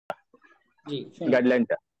জি শুনেন,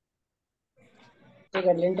 গাইডলাইনটা? এই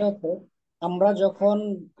গাইডলাইনটা হচ্ছে আমরা যখন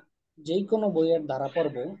যেই কোনো বইয়ের ধারা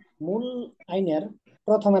পড়ব, মূল আইনের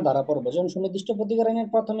প্রথমে ধারা পড়ব। যেমন সুনির্দিষ্ট প্রতিকার আইনের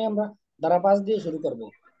প্রথমে আমরা ধারা 5 দিয়ে শুরু করব।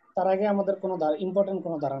 তার আগে আমাদের কোনো ইম্পর্টেন্ট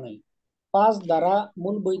কোনো ধারা নেই। 5 ধারা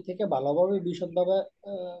মূল বই থেকে ভালোভাবে বিশদভাবে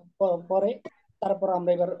পড়ে তারপর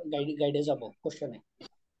আমরা এবার গাইডে গাইডে যাব কোশ্চেনে।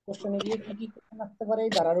 কোশ্চেনে গিয়ে কি কি কোশ্চেন আসতে পারে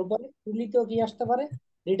এই ধারার উপরে, প্রিলিতেও কি আসতে পারে,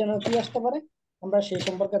 রিটেনও কি আসতে পারে, আমরা সেই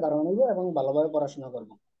সম্পর্কে ধারণা নিব এবং ভালোভাবে পড়াশোনা করব।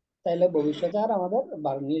 তাইলে ভবিষ্যতে আর আমাদের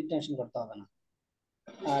বার নিয়ে টেনশন করতে হবে না।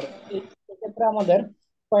 আর এই ক্ষেত্রে আমাদের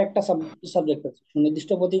কয়েকটা সাবজেক্ট আছে: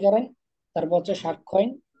 সুনির্দিষ্ট প্রতিকার আইন, তারপর হচ্ছে সাক্ষ্য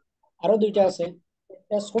আইন, আরো দুইটা আছে,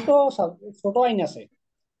 একটা ছোট আইন আছে,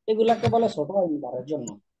 এগুলাকে বলে ছোট আইন বারের জন্য।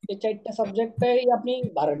 এই চারটা সাবজেক্টটাই আপনি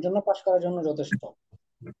বারের জন্য পাশ করার জন্য যথেষ্ট।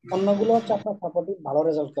 অন্যগুলো হচ্ছে আপনার সাপোর্টিভ ভালো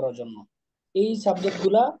রেজাল্ট করার জন্য। এই সাবজেক্ট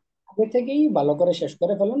গুলা আগে থেকেই ভালো করে শেষ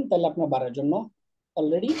করে ফেলুন, তাহলে আপনার বারের জন্য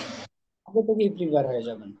অলরেডি আগে থেকেই প্রিপেয়ার হয়ে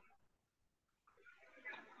যাবেন।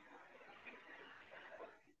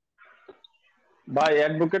 ভাই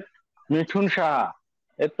অ্যাডভোকেট মিঠুন সাহা,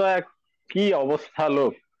 এ তো এক কি অবস্থা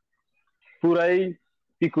লোক, পুরাই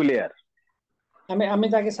পিকুলিয়ার। আমি আমি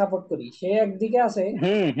তাকে সাপোর্ট করি, সে একদিকে আছে।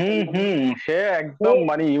 হুম হুম মানে হুম, সে সে একদম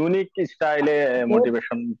মানে ইউনিক স্টাইলে সে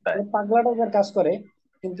মোটিভেশন সে দেয়। পাগলা টাইপের কাজ করে,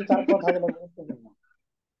 কিন্তু তার কথাগুলো গুরুত্বপূর্ণ।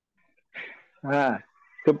 হ্যাঁ,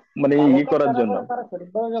 তো মানে ভালো ই কাজ করার যারা জন্য। করে তারা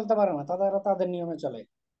সঠিকভাবে চলতে পারে না, তারা তাদের নিয়মে চলে।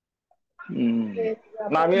 হম। এই যে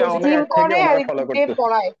না, আপনাকে আমি বলছি অনেক যে জিম আগ থেকে করে আর ওনারে ফলো একদিকে করতেছি।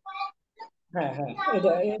 পড়ায়। হ্যাঁ হ্যাঁ,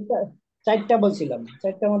 এটা চারটা বলছিলাম,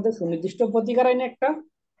 চারটার মধ্যে সুনির্দিষ্ট প্রতিকার আইন একটা,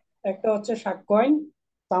 একটা হচ্ছে সাক্ষ্য আইন,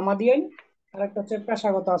 তামাদি আইন, আর একটা হচ্ছে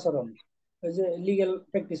পেশাগত আচরণ, ওই যে legal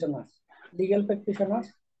practitioners,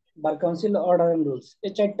 bar council order and rules.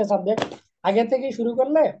 এই চারটা সাবজেক্ট আগে থেকে শুরু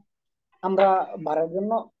করলে আমরা বারের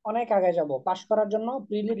জন্য অনেক আগে যাব, পাশ করার জন্য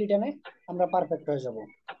প্রিলি রিটেনে আমরা পারফেক্ট হয়ে যাব।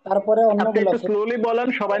 তারপরে আপনি অন্যগুলো একটু স্লোলি বলেন,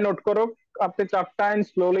 সবাই নোট করুক। আপনি চারটা আইন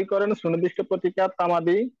স্লোলি করেন: সুনির্দিষ্ট প্রতিকার,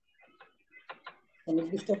 তামাদি।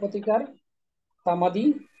 নির্দিষ্ট প্রতিকার, তামাদি,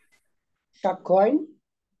 সাক্ষ্য আইন,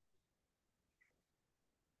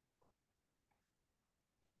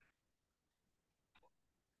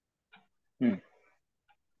 হুম।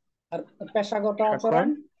 আর পেশাগত সাক্ষ্য আচরণ।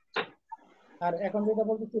 আইন। আর এখন যেটা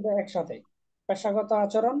বলতেছি এটা একসাথে: পেশাগত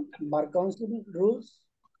আচরণ, বার কাউন্সিল রুলস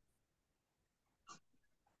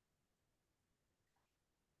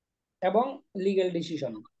এবং legal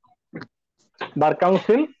decision. Bar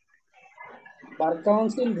council bar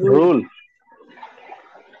council rule, rule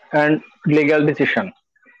and legal decision.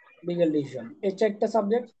 Legal decision, এই চারটা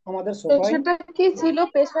সাবজেক্ট আমাদের ছোট আইন। পেশাটা কি ছিল?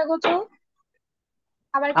 পেশাগত,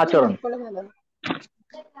 আবার একটু আচরণ। রিপিট করে ফেলেন।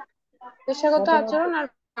 পেশাগত প্রথমত, আচরণ আর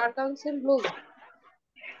বার কাউন্সিল রুল।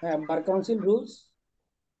 হ্যাঁ, বার কাউন্সিল রুলস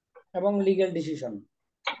এবং লিগ্যাল ডিসিশন।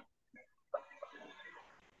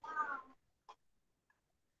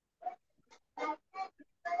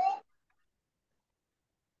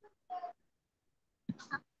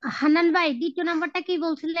 হান্নান ভাই, দ্বিতীয় নাম্বারটা কি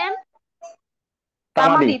বলছিলেন?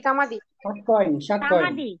 তামাদি। তামাদি। সাক্ষ্য আইন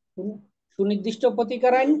তামাদি। সুনির্দিষ্ট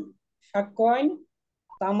প্রতিকার আইন, সাক্ষ্য আইন,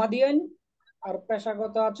 তামাদি আইন, আর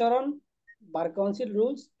পেশাগত আচরণ, বার কাউন্সিল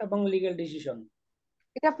রুলস এবং লিগ্যাল ডিসিশন।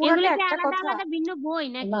 এটা এগুলো পুরাটা কি একটা আলাদা কথা? আলাদা ভিন্ন বই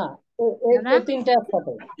না, নাকি এই দাদা? তিনটা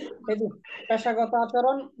একসাথে। এই যে পেশাগত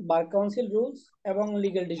আচরণ, বার কাউন্সিল রুলস এবং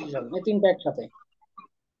লিগ্যাল ডিসিশন, এই তিনটা একসাথে।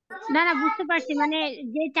 না না, বুঝতে পারছি, মানে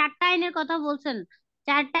যে চারটা আইনের কথা বলছেন,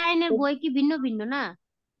 চারটা আইনের বই কি ভিন্ন ভিন্ন না?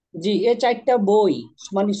 জি, এই চারটা বই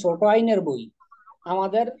মানে ছোট আইনের বই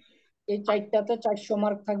আমাদের। এই চারটাতে 400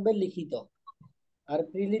 মার্ক থাকবে লিখিত, আর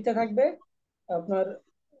প্রিলিতে থাকবে আপনার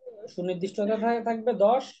সুনির্দিষ্টতা থাকবে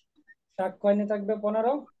 10, সাক্ষ্য আইনে থাকবে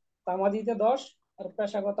 15, তামাদিতে 10, আর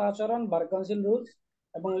পেশাগত আচরণ, বার কাউন্সিল রুলস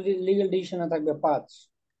এবং লিগ্যাল ডিসিশনে থাকবে 5।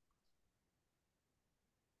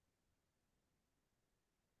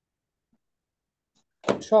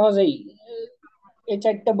 সহজেই এই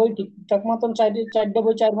চারটা বই ঠিকঠাক মতন চারটা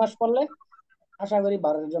বই 4 মাস পড়লে আশা করি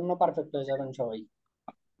বারের জন্য পারফেক্ট হয়ে যাবেন সবাই।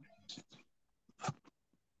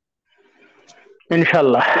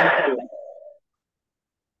 ইনশাল্লাহ।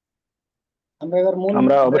 আমরা এবার মূল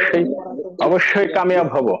আমরা বইয়ের অবশ্যই পড়াশোনা অবশ্যই কামিয়াব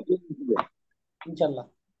হব। ইনশাল্লাহ।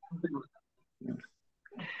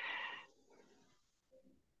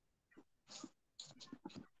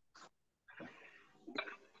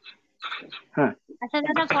 হ্যাঁ। আচ্ছা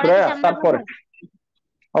দাদা, পড়া কি সুরাইয়া, সামনে আগাবো? তারপরে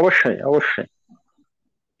অবশ্যই অবশ্যই।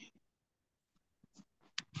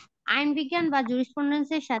 আইন বিজ্ঞান বা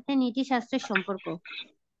জুরিসপ্রুডেন্সের সাথে নীতিশাস্ত্রের সম্পর্ক।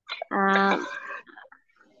 আহ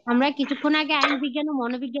আমরা কিছুক্ষণ আগে আইন বিজ্ঞান ও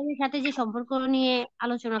মনোবিজ্ঞানের সাথে যে সম্পর্ক নিয়ে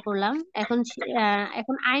আলোচনা করলাম,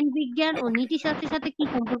 এখন আইন বিজ্ঞান ও নীতিশাস্ত্রের সাথে কি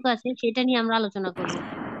সম্পর্ক আছে সেটা নিয়ে আমরা আলোচনা করব।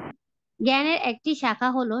 জ্ঞানের একটি শাখা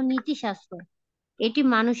হলো নীতিশাস্ত্র। এটি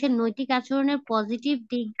মানুষের নৈতিক আচরণের পজিটিভ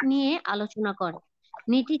দিক নিয়ে আলোচনা করে।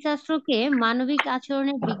 নীতিশাস্ত্রকে মানবিক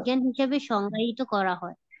আচরণের বিজ্ঞান হিসেবে সংজ্ঞায়িত করা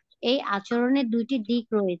হয়। এই আচরণের দুইটি দিক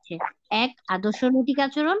রয়েছে: এক, আদর্শ নৈতিক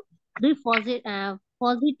আচরণ; দুই,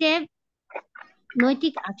 পজিটিভ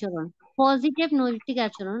নৈতিক আচরণ। পজিটিভ নৈতিক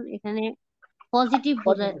আচরণ, এখানে পজিটিভ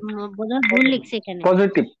বোঝার ভুল লিখছে এখানে,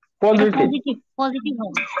 পজিটিভ এটা পজিটিভ পজিটিভ পজিটিভ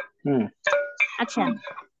হবে। হুম আচ্ছা,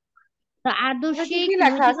 তো এটা আদর্শিক ঠিকই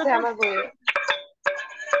লেখা আছে নৈতিকতা, আমার বইয়ে।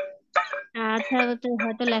 আচ্ছা, তো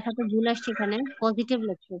হয়তো লেখাতে ভুল আসছে, এখানে পজিটিভ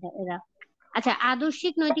লিখছে এরা। আচ্ছা,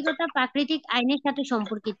 আদর্শিক নৈতিকতা প্রাকৃতিক আইনের সাথে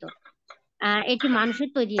সম্পর্কিত। এটি মানুষের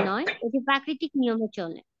তৈরি নয়, এটি প্রাকৃতিক নিয়মে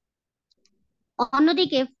চলে।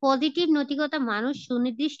 অন্যদিকে পজিটিভ নৈতিকতা মানুষ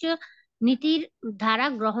সুনির্দিষ্ট নীতির ধারা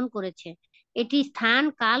গ্রহণ করেছে। এটি স্থান,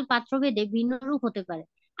 কাল, পাত্রভেদে ভিন্ন রূপ হতে পারে।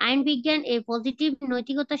 আইন বিজ্ঞান এই পজিটিভ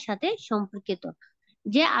নৈতিকতার সাথে সম্পর্কিত।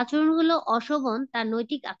 যে আচরণগুলো অশোভন তা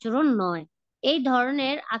নৈতিক আচরণ নয়। এই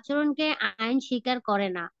ধরনের আচরণকে আইন স্বীকার করে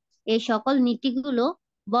না। এই সকল নীতিগুলো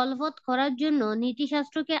বলবৎ করার জন্য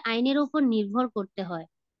নীতিশাস্ত্রকে আইনের উপর নির্ভর করতে হয়।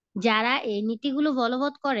 যারা এই নীতিগুলো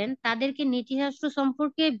বলবৎ করেন তাদেরকে নীতিশাস্ত্র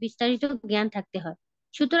সম্পর্কে বিস্তারিত জ্ঞান থাকতে হয়।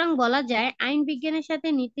 সুতরাং বলা যায় আইন বিজ্ঞানের সাথে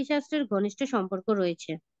নীতিশাস্ত্রের ঘনিষ্ঠ সম্পর্ক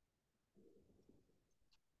রয়েছে।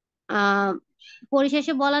 আহ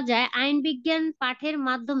পরিশেষে বলা যায় আইন বিজ্ঞান পাঠের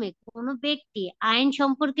মাধ্যমে কোনো ব্যক্তি আইন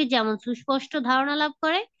সম্পর্কে যেমন সুস্পষ্ট ধারণা লাভ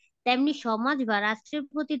করে, তেমনি সমাজ বা রাষ্ট্রের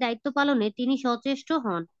প্রতি দায়িত্ব পালনে তিনি সচেষ্ট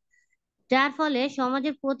হন, যার ফলে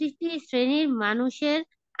সমাজের প্রতিটি শ্রেণীর মানুষের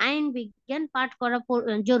আইন বিজ্ঞান পাঠ করা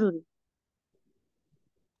জরুরি।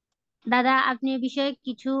 দাদা, আপনি এ বিষয়ে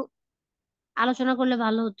কিছু আলোচনা করলে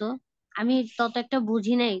ভালো হতো। আমি তত একটা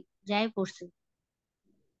বুঝি নাই, যাই পড়ছি।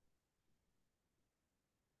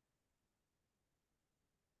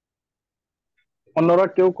 অন্যরা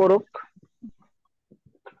কেউ করুক,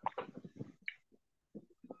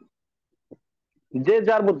 যে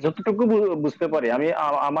যার যতটুকু বুঝতে পারি। আমি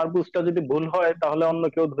আমার বুঝটা যদি ভুল হয় তাহলে অন্য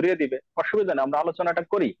কেউ ধরিয়ে দিবে, অসুবিধা নেই, আমরা আলোচনাটা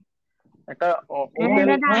করি, একটা হ্যাঁ ওপেন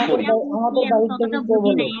দাদা, আমি আমাদের যা বুঝছি আমাদের আমি দায়িত্ব ততটা কি কেউ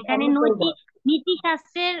বুঝি বলো, নাই। এখানে আমি করবো। নীতি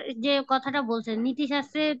শাস্ত্রের যে কথাটা বলছেন, নীতি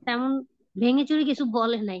শাস্ত্রে তেমন ভেঙে চুরি কিছু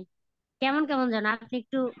বলে নাই। কেমন কেমন যেন, আপনি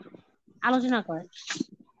একটু আলোচনা করেন।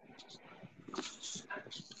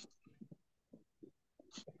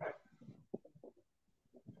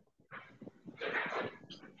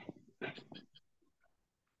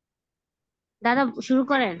 দাদা শুরু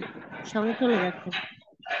করেন, সবাই চলে যাচ্ছে।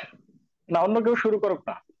 না, অন্য কেউ শুরু করুক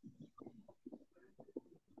না।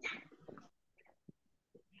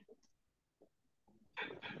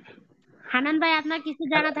 হানান ভাই, আপনার কিছু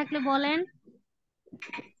জানা থাকলে বলেন।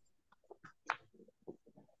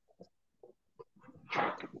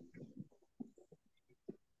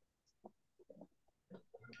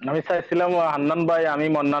 আমি চাইছিলাম হান্নান ভাই, আমি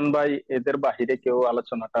মন্নান ভাই, এদের বাহিরে কেউ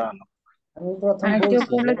আলোচনাটা আনো। আমি প্রথম আর কেউ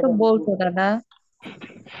বলছি করলে তো বলতো দাদা।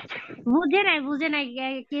 বুঝে নাই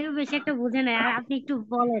কেউ বেশি একটা বুঝে নাই, আর আপনি একটু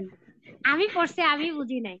বলেন। আমি পড়ছি, আমি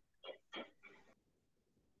বুঝি নাই।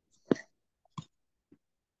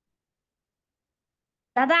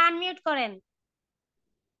 দাদা আনমিউট করেন।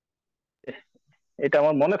 এটা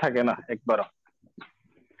আমার মনে থাকে না একবারও।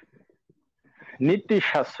 নীতি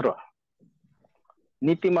শাস্ত্র,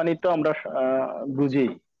 নীতি মানে তো আমরা বুঝি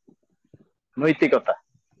নৈতিকতা।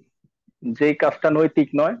 যেই কাজটা নৈতিক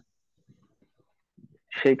নয়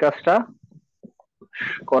সেই কাজটা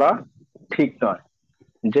করা ঠিক নয়,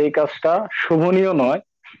 যেই কাজটা শোভনীয় নয়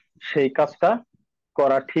সেই কাজটা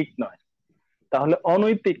করা ঠিক নয়। তাহলে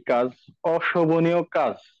অনৈতিক কাজ, অশোভনীয়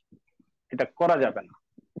কাজ, এটা করা যাবে না।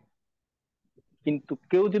 কিন্তু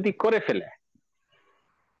কেউ যদি করে ফেলে,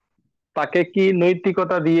 তাকে কি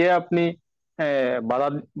নৈতিকতা দিয়ে আপনি বাধা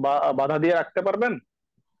বাধা দিয়ে রাখতে পারবেন?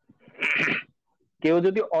 কেউ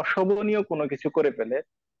যদি অশোভনীয় কোনো কিছু করে ফেলে,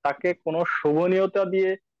 তাকে কোনো শোভনীয়তা দিয়ে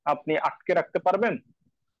আপনি আটকে রাখতে পারবেন?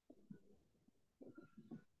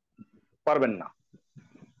 পারবেন না।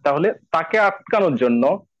 তাহলে তাকে আটকানোর জন্য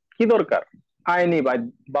কি দরকার? আইনি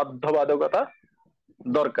বাধ্যবাধকতা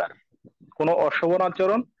দরকার। কোনো অশোভন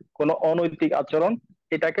আচরণ, কোনো অনৈতিক আচরণ,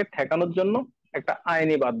 এটাকে ঠেকানোর জন্য একটা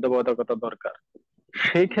আইনি বাধ্যবাধকতা দরকার।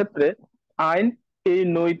 সেই ক্ষেত্রে আইন এই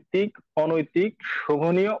নৈতিক, অনৈতিক,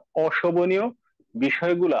 শোভনীয়, অশোভনীয়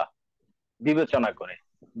বিষয়গুলা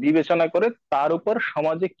বিবেচনা করে তার উপর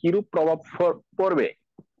সমাজে কিরূপ প্রভাব পড়বে,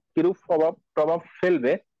 কিরূপ প্রভাব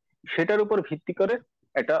ফেলবে, সেটার উপর ভিত্তি করে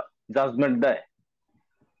একটা জাজমেন্ট দেয়।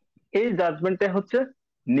 এই জাজমেন্টে হচ্ছে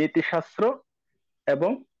নীতিশাস্ত্র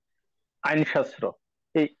এবং আইনশাস্ত্র,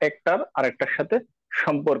 এই একটার আরেকটার সাথে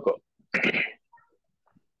সম্পর্ক।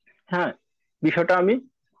 হ্যাঁ, বিষয়টা আমি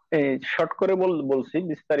শর্ট করে বলছি,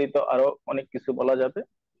 বিস্তারিত আরো অনেক কিছু বলা যাবে।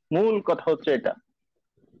 মূল কথা হচ্ছে এটা।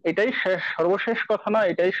 এটাই সর্বশেষ কথা না,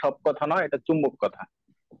 এটাই সব কথা না, এটা চুম্বক কথা।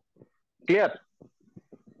 ক্লিয়ার?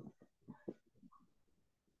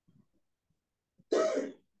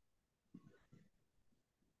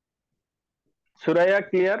 সুরাইয়া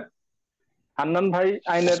ক্লিয়ার? হান্নান ভাই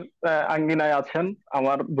আইনের আঙ্গিনায় আছেন,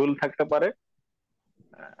 আমার ভুল থাকতে পারে,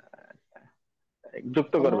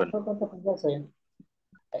 যুক্ত করবেন। আমার কথা ঠিক আছে।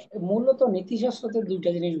 মূলত নীতিশাস্ত্রতে দুইটা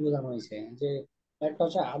জিনিস বোঝানো হয়েছে, যে একটা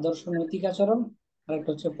হচ্ছে আদর্শ নৈতিক আচরণ আর একটা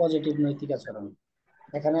হচ্ছে পজিটিভ নৈতিক আচরণ।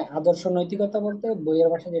 এখানে আদর্শ নৈতিকতা বলতে বইয়ের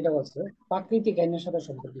ভাষায় যেটা বলছে, প্রাকৃতিক আইনের সাথে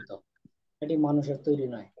সম্পর্কিত। এটি মানুষের তৈরি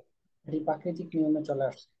নয়, এটি প্রাকৃতিক নিয়মে চলে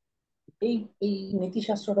আসছে। এই এই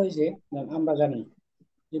নীতিশাস্ত্রটা হয়েছে, আমরা জানি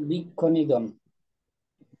যে বৃক্ষ নিধন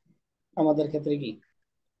আমাদের ক্ষেত্রে কি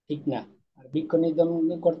ঠিক না। আর বৃক্ষ নিধন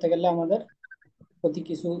করতে গেলে আমাদের প্রতি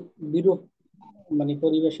কিছু বিরূপ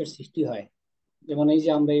পরিবেশের সৃষ্টি হয়। যেমন এই যে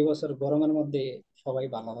আমরা এই বছর গরমের মধ্যে সবাই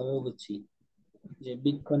ভালোভাবে বুঝছি যে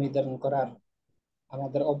বৃক্ষ নিধন করার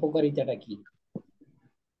আমাদের অপকারিতাটা কি।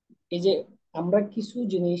 এই যে আমরা কিছু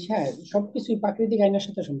জিনিস, হ্যাঁ, সবকিছুই প্রাকৃতিক আইনের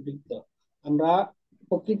সাথে সম্পৃক্ত। আমরা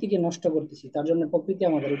প্রকৃতিকে নষ্ট করতেছি, তার জন্য প্রকৃতি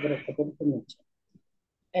আমাদের উপর একটা পরীক্ষা নিচ্ছে।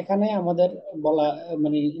 এখানে আমাদের বলা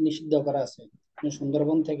নিষিদ্ধ করা আছে,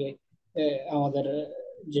 সুন্দরবন থেকে আমাদের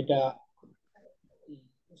যেটা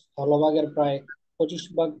স্থলভাগের প্রায় 25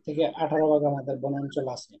 ভাগ থেকে 18 ভাগ আমাদের বনাঞ্চল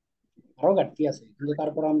আছে। আরো ঘাটতি আছে, কিন্তু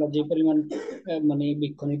তারপর আমরা যে পরিমাণ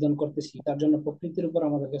বৃক্ষ নিধন করতেছি, তার জন্য প্রকৃতির উপর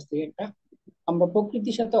আমাদের কাছ থেকে একটা, আমরা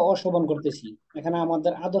প্রকৃতির সাথে অশোভন করতেছি। এখানে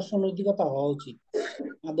আমাদের আদর্শ নৈতিকতা হওয়া উচিত।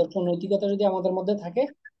 আদর্শ নৈতিকতা যদি আমাদের মধ্যে থাকে,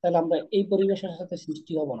 তাহলে আমরা এই পরিবেশের সাথে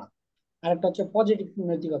সৃষ্টি হব না। আরেকটা হচ্ছে পজিটিভ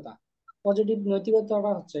নৈতিকতা। পজিটিভ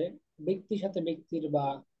নৈতিকতাটা হচ্ছে ব্যক্তির সাথে ব্যক্তির বা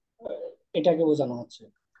এটাকে বোঝানো হচ্ছে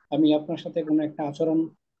আমি আপনার সাথে কোনো একটা আচরণ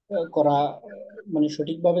করা,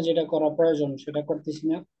 সঠিকভাবে যেটা করা প্রয়োজন সেটা করতেছি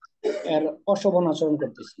না, এর অশোভন আচরণ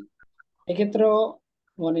করতেছি। এক্ষেত্রেও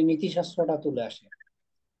নীতিশাস্ত্রটা তুলে আসে।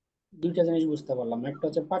 দুইটা জিনিস বুঝতে পারলাম, একটা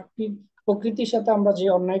হচ্ছে প্রকৃতির সাথে আমরা যে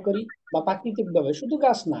অন্যায় করি, বা প্রাকৃতিক ভাবে শুধু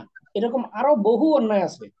গাছ না, এরকম আরো বহু অন্যায়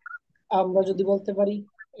আছে। আমরা যদি বলতে পারি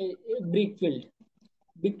ব্রিক ফিল্ড,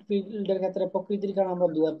 ব্রিক ফিল্ডের ক্ষেত্রে প্রকৃতির কারণে আমরা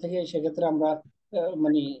দুয়ার থেকে, সেক্ষেত্রে আমরা আহ,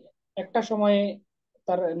 মানে একটা সময়ে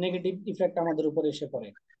তার নেগেটিভ ইফেক্ট আমাদের উপরে এসে পড়ে।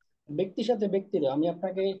 ব্যক্তির সাথে ব্যক্তির আমি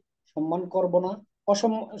আপনাকে সম্মান করব না,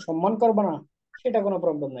 সম্মান করব না, সেটা কোনো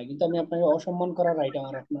প্রবলেম নাই, কিন্তু আমি আপনাকে অসম্মান করার রাইট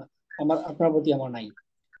আপনার প্রতি আমার নাই।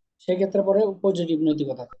 সেক্ষেত্রে পরে পজিটিভ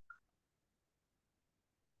নৈতিকতা।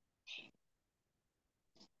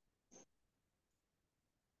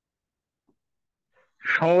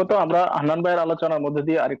 সম্ভবত আমরা হান্নান ভাইয়ের আলোচনার মধ্যে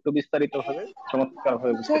দিয়ে আরেকটু বিস্তারিত ভাবে চমৎকার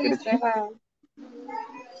ভাবে বুঝতে বুঝে গেছে, পেরেছি। হ্যাঁ।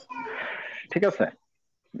 ঠিক আছে,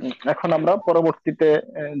 এখন আমরা পরবর্তীতে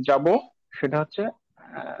যাব, সেটা হচ্ছে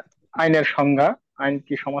আইনের সংজ্ঞা। আইন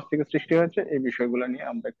কি সমাজ থেকে সৃষ্টি হয়েছে, এই বিষয়গুলো নিয়ে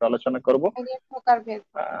আমরা একটু আলোচনা করব। আইনের প্রকারভেদ।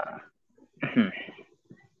 হুম,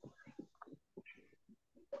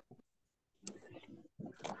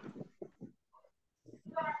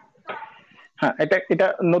 হ্যাঁ, এটা এটা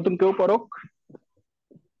নতুন কেউ পড়ুক।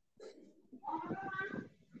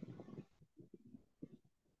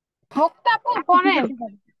 মুক্তা আপু পড়েন।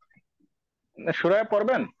 সুরায়া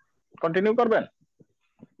পড়বেন, কন্টিনিউ করবেন?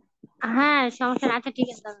 হ্যাঁ, সমস্যা না। আচ্ছা ঠিক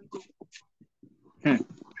আছে দাদা। হুম,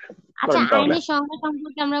 আচ্ছা, করেন তাহলে। আইনের সংজ্ঞা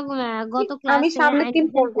সম্পর্কে আমরা গত আমি ক্লাসে সামনের দিন আইনবিজ্ঞান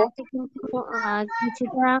পড়বো। ক্লাসে কিন্তু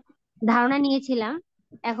কিছুটা ধারণা নিয়েছিলাম।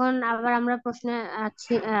 এখন আবার আমরা প্রশ্নে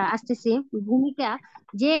আসতেছি। ভূমিকা: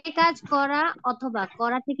 যে কাজ করা অথবা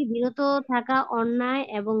করা থেকে বিরত থাকা অন্যায়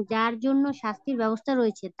এবং যার জন্য শাস্তির ব্যবস্থা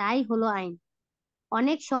রয়েছে, তাই হলো আইন।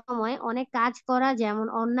 অনেক সময় অনেক কাজ করা যেমন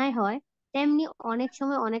অন্যায় হয়, তেমনি অনেক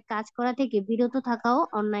সময় অনেক কাজ করা থেকে বিরত থাকাও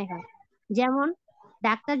অন্যায় হয়। যেমন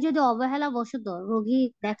ডাক্তার যদি অবহেলা বশত রোগী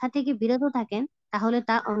দেখা থেকে বিরত থাকেন, তাহলে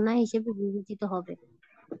তা অন্যায় হিসেবে বিবেচিত হবে।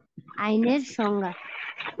 আইনের সংজ্ঞা: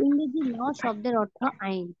 ইংরেজি ল শব্দের অর্থ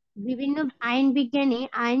আইন। বিভিন্ন আইন বিজ্ঞানী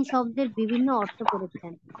আইন শব্দের বিভিন্ন অর্থ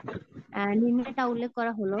করেছেন। নিম্নে তা উল্লেখ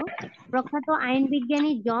করা হলো: প্রখ্যাত আইন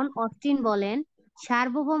বিজ্ঞানী জন অস্টিন বলেন,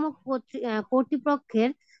 সার্বভৌম কর্তৃপক্ষের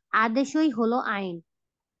আদেশই হলো আইন।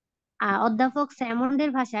 অধ্যাপক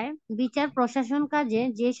স্যামন্ডের ভাষায়, বিচার প্রশাসন কাজে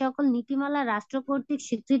যে সকল নীতিমালা রাষ্ট্র কর্তৃক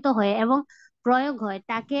স্বীকৃত হয় এবং প্রয়োগ হয়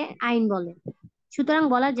তাকে আইন বলে। সুতরাং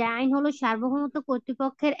বলা যায়, আইন হলো সার্বভৌমত্ব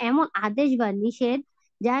কর্তৃপক্ষের এমন আদেশ বা নিষেধ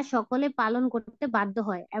যা সকলে পালন করতে বাধ্য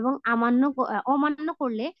হয় এবং অমান্য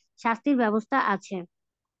করলে শাস্তির ব্যবস্থা আছে।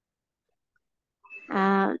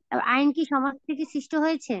 আহ আইন কি সমাজ থেকে সৃষ্ট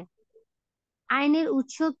হয়েছে? আইনের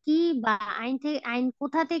উৎস কি বা আইন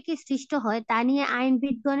কোথা থেকে সৃষ্ট হয় তা নিয়ে আইন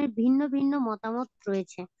বিজ্ঞানের ভিন্ন ভিন্ন মতামত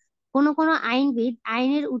রয়েছে। কোন কোন আইনবিদ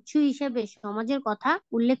আইনের উৎস হিসেবে সমাজের কথা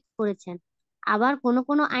উল্লেখ করেছেন। আবার কোন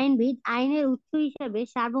কোন আইনবিদ আইনের উৎস হিসেবে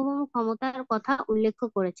সার্বভৌম ক্ষমতার কথা উল্লেখ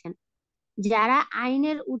করেছেন। যারা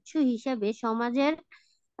আইনের উৎস হিসেবে সমাজের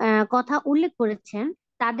কথা উল্লেখ করেছেন,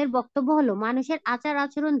 তাদের বক্তব্য হলো মানুষের আচার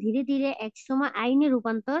আচরণ ধীরে ধীরে একসময় আইনে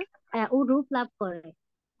রূপান্তর ও রূপ লাভ করে।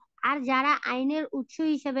 আর যারা আইনের উৎস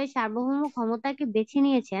হিসেবে সার্বভৌম ক্ষমতাকে বেছে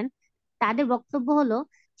নিয়েছেন, তাদের বক্তব্য হলো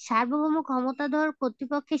সার্বভৌম ক্ষমতাধর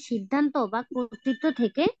কর্তৃপক্ষের সিদ্ধান্ত বা কর্তৃত্ব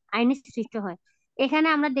থেকে আইনের সৃষ্টি হয়। এখানে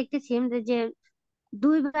আমরা দেখতেছি যে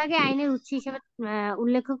দুই ভাগে আইনের উৎস হিসেবে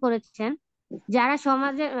উল্লেখ করেছেন। যারা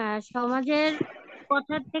সমাজের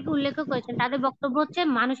কথা থেকে উল্লেখ করেছেন, তাদের বক্তব্য হচ্ছে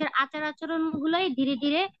মানুষের আচার আচরণ গুলোই ধীরে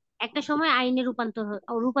ধীরে একটা সময় আইনে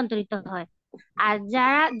রূপান্তরিত হয়। আর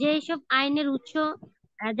যারা যেসব আইনের উৎস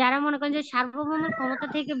যারা মনে করেন যে সার্বভৌমের ক্ষমতা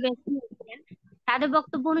থেকে বেছে নিয়েছেন, তাদের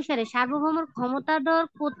বক্তব্য অনুসারে সার্বভৌমের ক্ষমতাধর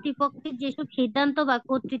কর্তৃপক্ষের যেসব সিদ্ধান্ত বা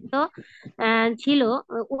কর্তৃত্ব ছিল,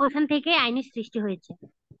 ওখান থেকে আইনের সৃষ্টি হয়েছে।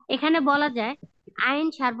 এখানে বলা যায় আইন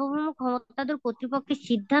সার্বভৌম ক্ষমতাধর কর্তৃপক্ষের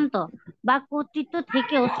সিদ্ধান্ত বা কর্তৃত্ব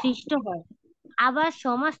থেকেও সৃষ্ট হয়, আবার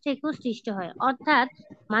সমাজ থেকেও সৃষ্ট হয়। অর্থাৎ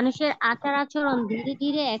মানুষের আচার আচরণ ধীরে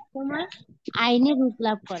ধীরে একসময় আইনে রূপ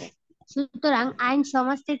লাভ করে। সুতরাং আইন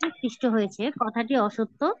সমাজ থেকে সৃষ্ট হয়েছে কথাটি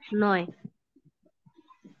অসত্য নয়।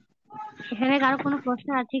 এখানে কারো কোনো প্রশ্ন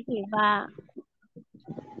আছে কি? বা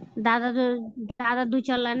দাদা দাদা দুই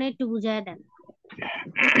চার লাইনে একটু বুঝাই দেন।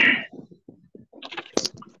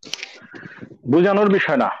 বোঝানোর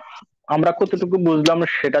বিষয় না, আমরা কতটুকু বুঝলাম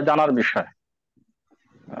সেটা জানার বিষয়।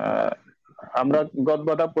 আমরা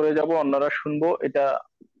গদবাধা পড়ে যাব, অন্যরা শুনবো, এটা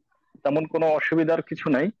তেমন কোনো অসুবিধার কিছু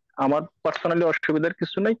নাই। আমার পার্সোনালি অসুবিধার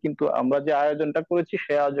কিছু নাই, কিন্তু আমরা যে আয়োজনটা করেছি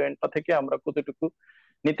সেই আয়োজনটা থেকে আমরা কতটুকু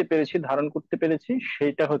নিতে পেরেছি, ধারণ করতে পেরেছি,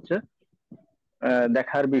 সেইটা হচ্ছে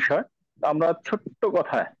দেখার বিষয়। আমরা ছোট্ট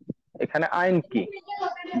কথায় এখানে আইন কি,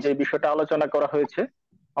 যে বিষয়টা আলোচনা করা হয়েছে,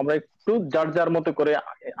 আমরা একটু যার যার মতো করে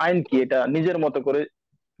আইন কি এটা নিজের মতো করে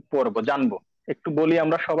পড়বো, জানবো। একটু বলি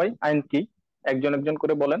আমরা সবাই আইন কি, একজন একজন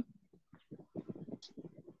করে বলেন।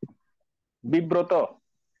 বিব্রত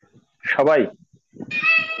সবাই?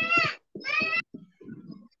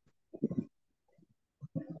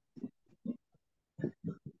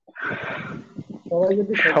 সবাই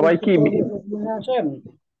যদি সবাই কি নিয়ে আসেন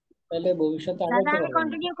তাহলে ভবিষ্যতে দাদা আগাইতে আমি পারবেন।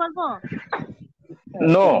 কন্টিনিউ করবো?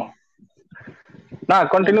 নো, না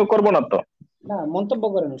কন্টিনিউ করবো না তো। না, মন্তব্য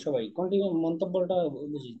করেন সবাই, কন্টিনিউ মন্তব্যটা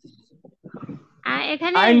বুঝিয়ে।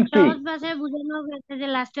 এখানে আইন কি? সহজ ভাষায় বোঝানো হয়েছে যে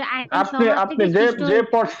লাস্টে আইন আপনি সমাজ আপনি থেকে যে সৃষ্ট যে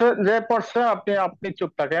হয়েছে। পড়ছে যে পড়ছে আপনি আপনি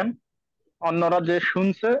চুপ থাকেন, অন্যরা যে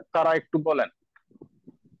শুনছে তারা একটু বলেন,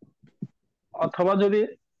 অথবা যদি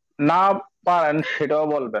না পারেন সেটাও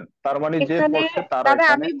বলবেন। তার মানে যে এখানে পড়ছে তারা দাদা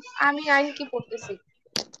এখানে আমি আমি আইন কি পড়তেছি।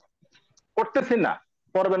 পড়তেছি না,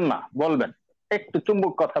 পড়বেন না, বলবেন, একটু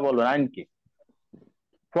চুম্বক কথা বলবেন। আইন কি?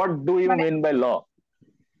 হোয়াট ডু ইউ মানে মিন বাই ল?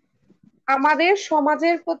 আমাদের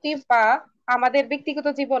সমাজের প্রতি বা আমাদের ব্যক্তিগত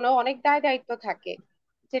জীবনেও অনেক দায় দায়িত্ব থাকে,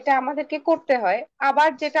 যেটা আমাদেরকে করতে হয়, আবার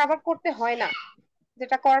যেটা আবার করতে হয় না,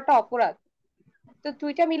 যেটা করাটা অপরাধ। তো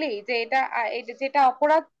দুইটা মিলেই যে যেটা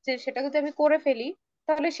অপরাধ, যে সেটা যদি আমি করে ফেলি,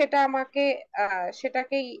 তাহলে সেটা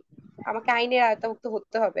সেটাকেই আমাকে আইনের আওতাভুক্ত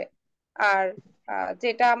হতে হবে। আর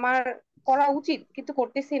যেটা আমার করা উচিত কিন্তু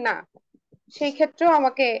করতেছি না, সেই ক্ষেত্রেও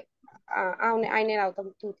আমাকে আইনের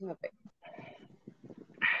আওতাভুক্ত হতে হবে।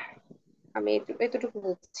 আমি এতটুকু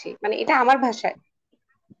বুঝছি, মানে এটা আমার ভাষায়।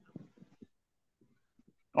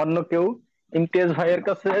 অন্য কেউ? ইমতিয়াজ ভাইয়ের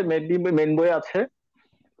কাছে মেবি মেন বই আছে,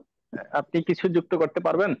 আপনি কিছু যুক্ত করতে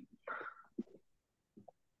পারবেন?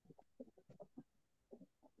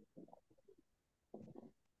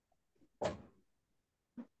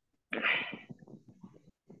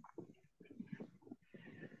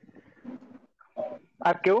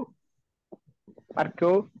 আর কেউ? আর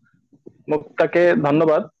কেউ? মুক্তাকে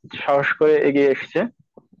ধন্যবাদ, সাহস করে এগিয়ে এসছে।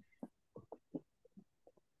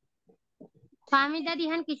 ফাহমিদা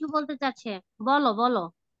রিহান কিছু বলতে চাচ্ছে, বলো বলো।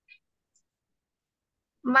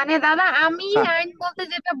 মানে দাদা আমি হ্যাঁ, আইন বলতে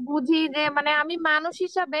যেটা বুঝি যে মানে আমি মানুষ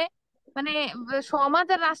হিসাবে মানে সমাজ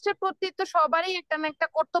আর রাষ্ট্রের প্রতি তো সবারই একটা না একটা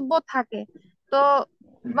কর্তব্য থাকে। তো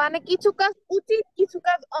মানে কিছু কাজ উচিত, কিছু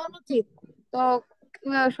কাজ অনুচিত। তো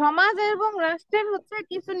সমাজ এবং রাষ্ট্রের হচ্ছে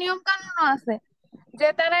কিছু নিয়ম কানুনও আছে, যে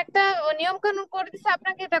তারা একটা নিয়ম কানুন করে দিচ্ছে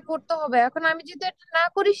আপনাকে এটা করতে হবে। এখন আমি যদি এটা না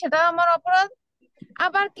করি সেটা আমার অপরাধ।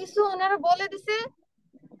 আবার কিছু ওনারা বলে দিছে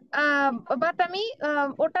বাট আমি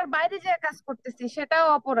ওটার বাইরে যে কাজ করতেছি সেটাও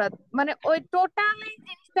অপরাধ। মানে ওই টোটাল এই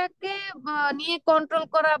জিনিসটাকে নিয়ে কন্ট্রোল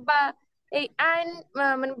করা বা এই আইন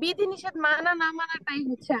মানে বিধি নিষেধ মানা না মানাটাই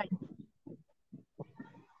হচ্ছে আইন।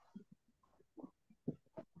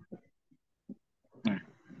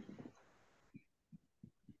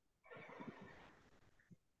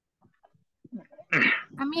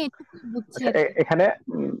 আমি এটুকুই বুঝছি আচ্ছা, আর কি। এখানে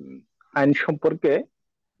আইন সম্পর্কে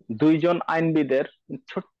দুইজন আইনবিদের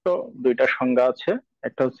ছোট্ট দুইটা সংজ্ঞা আছে।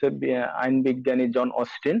 একটা হচ্ছে আইন বিজ্ঞানী জন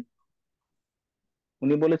অস্টিন।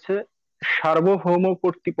 উনি বলেছে সার্বভৌম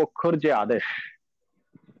কর্তৃপক্ষের যে আদেশ,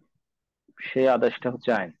 সেই আদেশটা হচ্ছে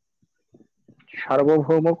আইন।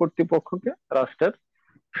 সার্বভৌম কর্তৃপক্ষকে রাষ্ট্রের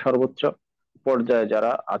সর্বোচ্চ পর্যায়ে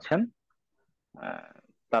যারা আছেন আহ,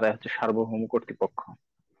 তারা হচ্ছে সার্বভৌম কর্তৃপক্ষ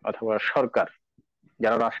অথবা সরকার,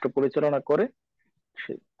 যারা রাষ্ট্র পরিচালনা করে।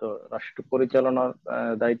 তো রাষ্ট্র পরিচালনার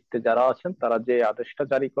দায়িত্বে যারা আছেন তারা যে আদেশটা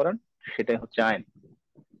জারি করেন সেটাই হচ্ছে আইন।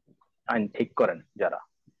 আইন ঠিক করেন যারা।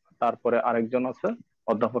 তারপরে আরেকজন আছে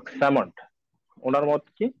অধ্যাপক স্যামন্ড। ওনার মত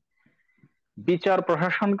কি, বিচার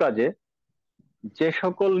প্রশাসন কাজে যে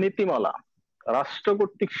সকল নীতিমালা রাষ্ট্র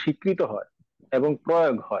কর্তৃক স্বীকৃত হয় এবং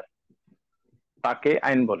প্রয়োগ হয় তাকে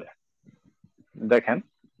আইন বলে। দেখেন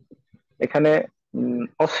এখানে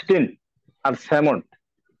অস্টিন আর স্যামন্ড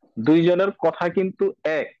দুইজনের কথা কিন্তু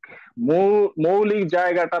এক, মৌলিক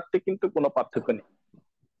জায়গাটাতে কিন্তু কোনো পার্থক্য নেই।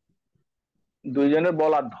 দুইজনের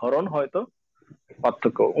বলার ধরন হয়তো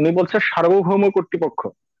পার্থক্য। উনি বলছে সার্বভৌম কর্তৃপক্ষ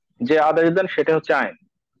যে আদেশ দেন সেটা হচ্ছে আইন,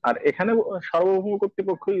 আর এখানে সার্বভৌম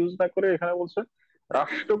কর্তৃপক্ষ ইউজ না করে এখানে বলছে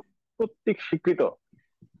রাষ্ট্র কর্তৃক স্বীকৃত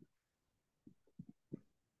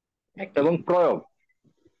একই। এবং প্রয়োগ,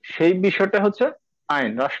 সেই বিষয়টা হচ্ছে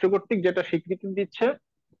আইন। রাষ্ট্র কর্তৃক যেটা স্বীকৃতি দিচ্ছে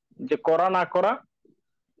যে করা না করা,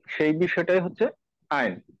 সেই বিষয়টাই হচ্ছে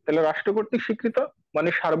আইন। তাহলে রাষ্ট্র কর্তৃক স্বীকৃত মানে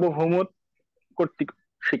সার্বভৌম কর্তৃক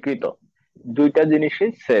স্বীকৃত, দুইটা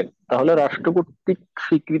জিনিসই সেম। তাহলে রাষ্ট্র কর্তৃক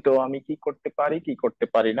স্বীকৃত আমি কি করতে পারি কি করতে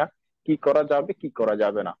পারি না, কি করা যাবে কি করা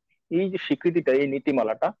যাবে না, এই যে স্বীকৃতিটা, এই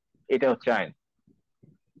নীতিমালাটা, এটা হচ্ছে আইন।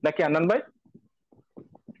 নাকি আনন্দ ভাই?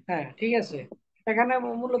 হ্যাঁ, ঠিক আছে। এখানে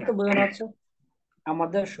মূলত বোঝানো হচ্ছে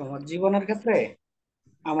আমাদের সমাজ জীবনের ক্ষেত্রে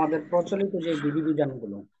আমাদের প্রচলিত যে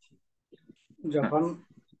বিধিবিধানগুলো হ্যাঁ, যখন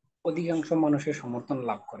অধিকাংশ মানুষের সমর্থন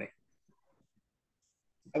লাভ করে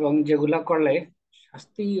এবং যেগুলা করলে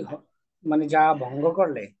শাস্তি মানে যা ভঙ্গ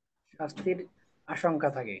করলে শাস্তির আশঙ্কা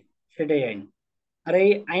থাকে, সেটাই আইন। আর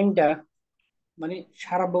এই আইনটা মানে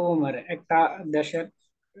সার্বভৌমের একটা দেশের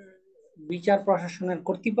বিচার প্রশাসনের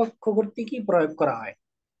কর্তৃপক্ষ কর্তৃকই প্রয়োগ করা হয়।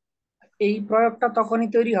 এই প্রয়োগটা তখনই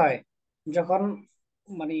তৈরি হয় যখন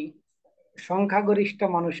মানে সংখ্যাগরিষ্ঠ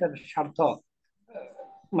মানুষের স্বার্থ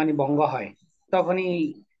মানে ভঙ্গ হয়, তখনই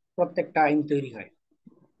প্রত্যেকটা আইন তৈরি হয়।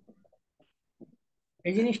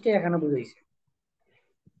 এই জিনিসটাই এখানে বুঝাইছে।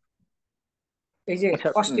 এই যে আচ্ছা,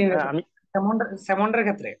 অস্টিনের হ্যাঁ আমি সেমন্ডের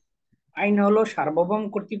ক্ষেত্রে আইন হলো সার্বভৌম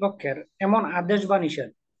কর্তৃপক্ষের এমন আদেশ বা নিষেধ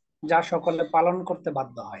যা সকলে পালন করতে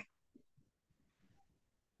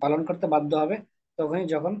বাধ্য হবে তখনই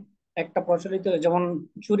যখন একটা প্রচলিত, যেমন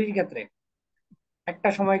চুরির ক্ষেত্রে একটা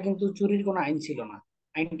সময় কিন্তু চুরির কোনো আইন ছিল না।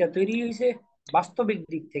 আইনটা তৈরি হয়েছে বাস্তবিক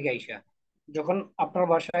দিক থেকে আইসা, যখন আপনার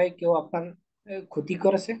বাসায় কেউ আপনার ক্ষতি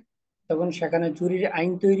করেছে, তখন সেখানে চুরির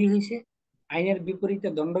আইন তৈরি হয়েছে। আইনের বিপরীতে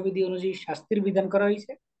দণ্ডবিধি অনুযায়ী শাস্তির বিধান করা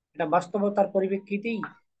হয়েছে। এটা বাস্তবতার পরিপ্রেক্ষিতেই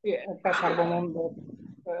একটা সার্বভৌম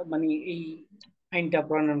মানে এই আইনটা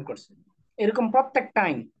প্রণয়ন করছে। এরকম প্রত্যেকটা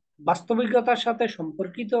আইন বাস্তবিকতার সাথে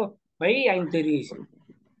সম্পর্কিত হয়েই আইন তৈরি হয়েছে।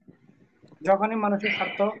 যখনই মানুষের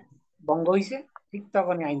স্বার্থ ভঙ্গ হয়েছে, ঠিক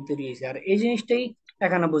তখনই আইন তৈরি হয়েছে। আর এই জিনিসটাই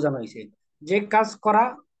এখানে বোঝানো হয়েছে, যে কাজ করা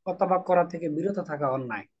অথবা করা থেকে বিরত থাকা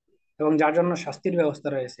অন্যায় এবং যার জন্য শাস্তির ব্যবস্থা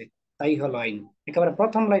রয়েছে তাই হলো আইন। একেবারে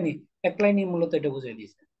প্রথম লাইনে, এক লাইনে মূলত এটা বুঝিয়ে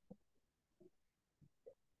দিয়েছে।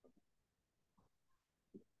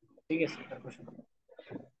 ঠিক আছে, তারপর শুনুন।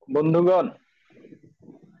 বন্ধুগণ,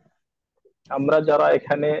 আমরা যারা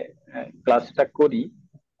এখানে ক্লাসটা করি,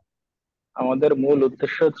 আমাদের মূল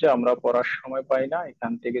উদ্দেশ্য হচ্ছে আমরা পড়ার সময় পাই না,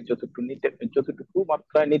 এখান থেকে যতটুকু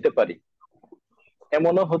মাত্রায় নিতে পারি।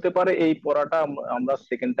 এমনও হতে পারে এই পড়াটা আমরা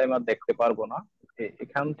সেকেন্ড টাইম আর দেখতে পারবো না।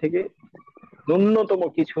 এখান থেকে ন্যূনতম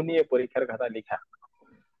কিছু নিয়ে পরীক্ষার খাতা লেখা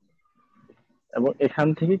এবং এখান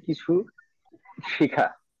থেকে কিছু শিখা,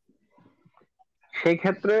 সেই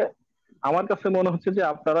ক্ষেত্রে আমার কাছে মনে হচ্ছে যে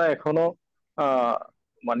আপনারা এখনো আহ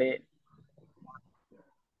মানে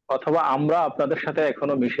অথবা আমরা আপনাদের সাথে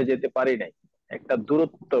এখনো মিশে যেতে পারি নাই, একটা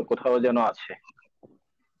দূরত্ব কোথাও যেন আছে।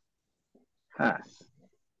 হ্যাঁ,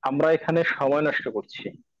 আমরা এখানে সময় নষ্ট করছি,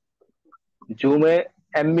 জুমে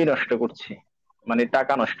এমবি নষ্ট করছি, মানে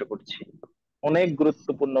টাকা নষ্ট করছি, অনেক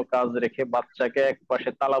গুরুত্বপূর্ণ কাজ রেখে বাচ্চাকে এক পাশে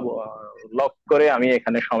তালা লক করে আমি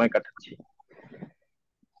এখানে সময় কাটাচ্ছি।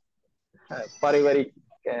 হ্যাঁ, পারিবারিক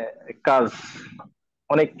কাজ,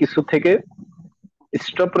 অনেক কিছু থেকে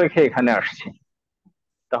স্টপ রেখে এখানে আসছি।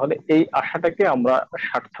 তাহলে এই আশাটাকে আমরা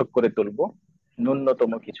সার্থক করে তুলবো,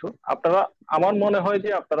 ন্যূনতম কিছু। আপনারা, আমার মনে হয় যে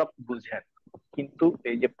আপনারা বুঝেন, কিন্তু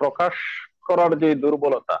এই যে প্রকাশ করার যে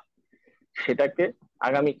দুর্বলতা, সেটাকে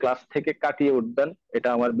আগামী ক্লাস থেকে কাটিয়ে উঠবেন, এটা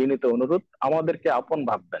আমার বিনীত অনুরোধ। আমাদেরকে আপন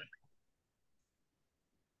ভাববেন,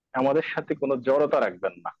 আমাদের সাথে কোনো জড়তা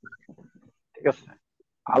রাখবেন না, ঠিক আছে?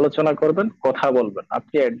 আলোচনা করবেন, কথা বলবেন।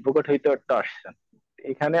 আপনি অ্যাডভোকেট হইতে একটা আসছেন,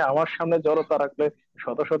 এখানে আমার সামনে জড়তা রাখলে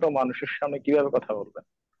শত শত মানুষের সামনে কিভাবে কথা বলবেন?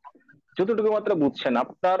 যতটুকু মাত্র বুঝছেন,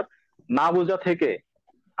 আপনার না বোঝা থেকে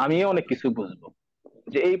আমিও অনেক কিছু বুঝবো,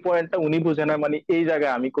 যে এই পয়েন্টটা উনি বুঝে না, মানে এই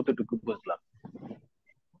জায়গায় আমি কতটুকু বুঝলাম।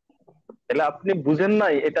 তাহলে আপনি বুঝেন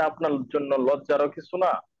নাই, এটা আপনার জন্য লজ্জারও কিছু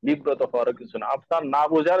না, বিব্রত হওয়ারও কিছু না। আপনার না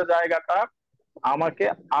বোঝার জায়গাটা আমাকে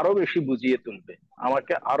আরো বেশি বুঝিয়ে তুলবে,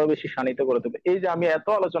 আমাকে আরো বেশি শানিত করে তুলবে। এই যে আমি এত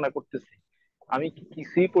আলোচনা করতেছি, আমি কি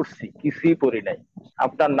কিছুই পড়ছি? কিছুই পড়ি নাই।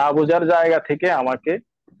 আপনার না বোঝার জায়গা থেকে আমাকে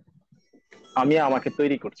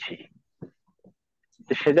তৈরি করছি।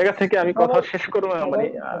 তো সে জায়গা থেকে আমি কথা সবাই শেষ করবো, মানে সবাই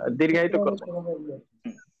দীর্ঘায়িত সবাই করবো না। সবাই বলবে।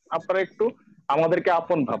 আপনারা একটু আমাদেরকে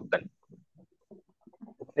আপন ভাববেন,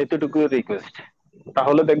 এতটুকু রিকোয়েস্ট।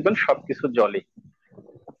 তাহলে দেখবেন সবকিছু জলে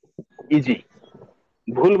ইজি।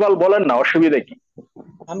 ভুলভাল বলেন না, অসুবিধা কি?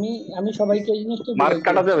 আমি আমি সবাইকে এই জিনিসটা মার্ক বুঝাইতে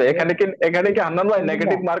কাটা চাচ্ছি যাবে যে এখানে কি হান্নান ভাই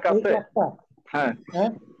নেগেটিভ আলহামদুলিল্লাহ মার্ক এই আছে? ক্লাসটা, হ্যাঁ,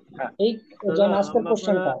 হ্যাঁ, হ্যাঁ। এই দাদা যেন আজকের আপনারা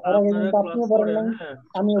কোশ্চেনটা এর আগে আপনারা কিন্তু ক্লাস আপনিও পড়েন করেন, নাই, হ্যাঁ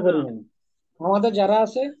আমিও দাদা। পড়ি নাই, আমাদের যারা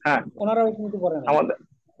আছে হ্যাঁ, ওনারাও কিন্তু পড়ে নাই। আমাদের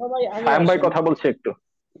সবাই আগে সায়েম ভাই আসেন। কথা বলছে একটু।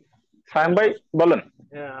 সায়েম ভাই বলেন।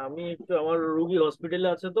 হ্যাঁ আমি একটু, আমার রুগী হসপিটালে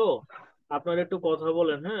আছে তো, আপনারা একটু কথা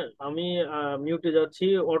বলেন। হ্যাঁ আমি মিউটে যাচ্ছি,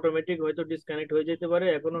 অটোমেটিক হয়তো ডিসকানেক্ট হয়ে যেতে পারে,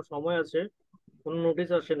 এখনো সময় আছে, কোনো নোটিশ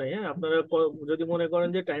আসে নাই। হ্যাঁ আপনারা যদি মনে করেন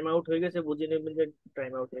যে টাইম আউট হয়ে গেছে, বুঝে নেবেন যে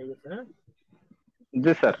টাইম আউট হয়ে গেছে। হ্যাঁ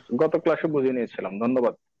জি স্যার, গত ক্লাসে বুঝিয়ে নিয়েছিলাম,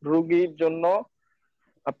 ধন্যবাদ। রুগীর জন্য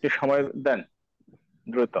আপনি সময় দেন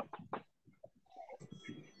দ্রুত।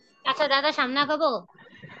 আচ্ছা দাদা, সামনে আগাবো?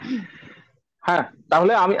 হ্যাঁ,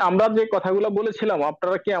 তাহলে আমরা যে কথাগুলো বলেছিলাম,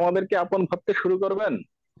 আপনারা কি আমাদেরকে আপন ভাবতে শুরু করবেন?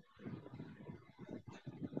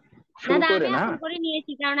 শুরু দাদা আমি করেন, আপন হ্যাঁ। করে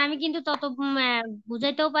নিয়েছি, কারণ আমি কিন্তু তত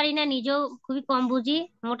বুঝাইতেও পারি না, নিজেও খুবই কম বুঝি,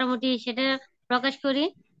 মোটামুটি সেটা প্রকাশ করি।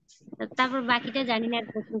 তারপর বাকিটা জানি না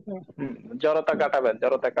কোচিং স্যার। হুম, জড়তা কাটাবেন,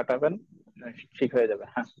 জড়তা কাটাবেন, ঠিক হয়ে যাবে।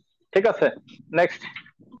 হ্যাঁ, ঠিক আছে, নেক্সট।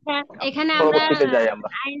 আচ্ছা, এখানে আমরা পরবর্তীতে যাই আমরা।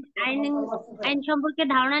 আইন আইন আইন সম্পর্কে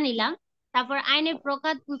ধারণা নিলাম। তারপর আইনের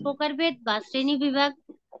প্রকারভেদ বা শ্রেণী বিভাগ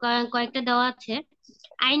কয়েকটা দেওয়া আছে।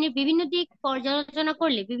 আইনের বিভিন্ন দিক পর্যালোচনা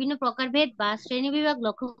করলে বিভিন্ন প্রকারভেদ বা শ্রেণী বিভাগ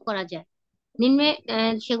লক্ষ্য করা যায়। নিম্নে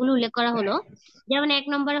সেগুলো উল্লেখ করা হলো। যেমন 1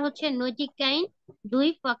 নম্বরে হচ্ছে নৈতিক আইন, 2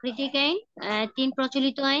 প্রাকৃতিক আইন, 3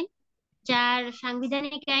 প্রচলিত আইন, 4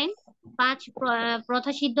 সাংবিধানিক আইন, 5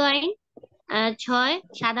 প্রথাসিদ্ধ আইন, 6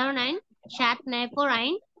 সাধারণ আইন, 7 ন্যায়পর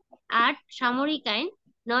আইন, 8 সামরিক আইন,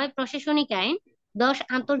 9 প্রশাসনিক আইন, 10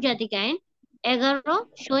 আন্তর্জাতিক আইন, 11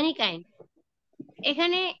 সৈনিক আইন।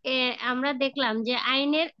 এখানে আমরা দেখলাম যে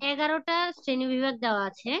আইনের 11টা শ্রেণীবিভাগ দেওয়া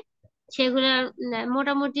আছে। সেগুলোর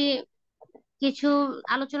মোটামুটি কিছু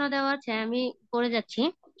আলোচনা দেওয়া আছে, আমি করে যাচ্ছি।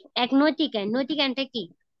 নৈতিক আইন। নৈতিক আইনটা কি?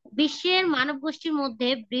 বিশ্বের মানব গোষ্ঠীর মধ্যে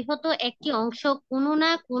বৃহৎ একটি অংশ কোনো না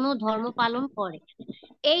কোনো ধর্ম পালন করে।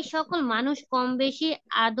 এই সকল মানুষ কম বেশি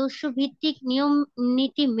আদর্শ ভিত্তিক নিয়ম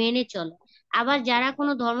নীতি মেনে চলে। আবার যারা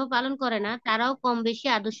কোনো ধর্ম পালন করে না, তারাও কম বেশি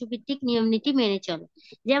আদর্শ ভিত্তিক নিয়ম নীতি মেনে চলে।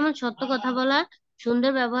 যেমন সত্য কথা বলা,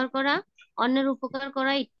 সুন্দর ব্যবহার করা, অন্যের উপকার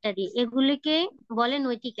করা ইত্যাদি, এগুলিকে বলে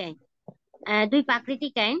নৈতিক আইন। 2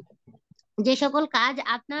 প্রাকৃতিক আইন। যে সকল কাজ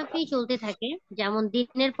আপনা আপনি চলতে থাকে, যেমন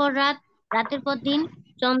দিনের পর রাত, রাতের পর দিন,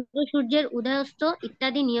 চন্দ্র সূর্যের উদয়াস্ত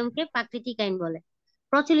ইত্যাদি নিয়মকে প্রাকৃতিক আইন বলে।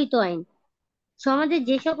 প্রচলিত আইন। সমাজে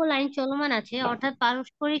যে সকল আইন চলমান আছে, অর্থাৎ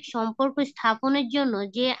পারস্পরিক সম্পর্ক স্থাপনের জন্য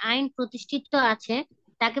যে আইন প্রতিষ্ঠিত আছে,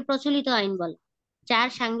 তাকে প্রচলিত আইন বলে। 4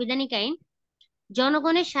 সাংবিধানিক আইন।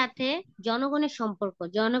 জনগণের সাথে জনগণের সম্পর্ক,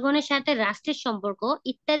 জনগণের সাথে রাষ্ট্রের সম্পর্ক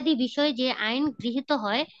ইত্যাদি বিষয়ে যে আইন গৃহীত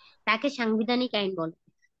হয়, তাকে সাংবিধানিক আইন বলে।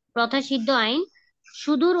 প্রথাসিদ্ধ আইন।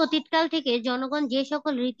 সুদূর অতীতকাল থেকে জনগণ যে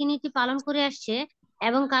সকল রীতিনীতি পালন করে আসছে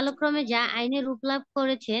এবং কালক্রমে যা আইনের রূপ লাভ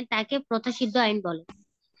করেছে, তাকে প্রথাসিদ্ধ আইন বলে।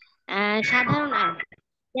 সাধারণ আইন।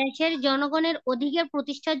 দেশের জনগণের অধিকার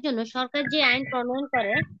প্রতিষ্ঠার জন্য সরকার যে আইন প্রণয়ন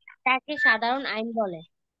করে, তাকে সাধারণ আইন বলে।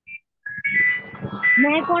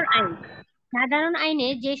 ন্যায়পর আইন। সাধারণ আইনে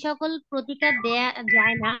যে সকল প্রতিকার দেয়া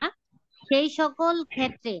যায় না, সেই সকল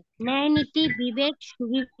ক্ষেত্রে ন্যায় নীতি, বিবেক,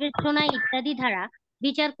 সুবিবেচনা ইত্যাদি দ্বারা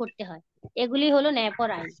বিচার করতে হয়। এগুলি হলো ন্যায়পর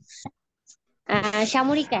আইন।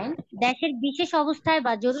 সামরিক আইন। দেশের বিশেষ অবস্থায়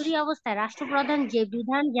বা জরুরি অবস্থায় রাষ্ট্রপ্রধান যে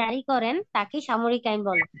বিধান জারি করেন, তাকে সামরিক আইন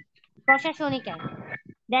বলে। প্রশাসনিক আইন।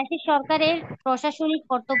 দেশের সরকারের প্রশাসনিক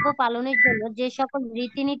কর্তব্য পালনের জন্য যে সকল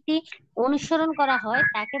রীতিনীতি অনুসরণ করা হয়,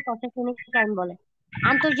 তাকে প্রশাসনিক আইন বলে।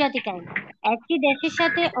 আন্তর্জাতিক আইন। একটি দেশের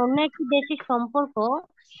সাথে অন্য একটি দেশের সম্পর্ক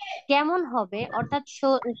কেমন হবে, অর্থাৎ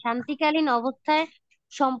শান্তিকালীন অবস্থায়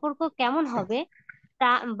সম্পর্ক কেমন হবে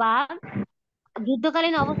তা, বা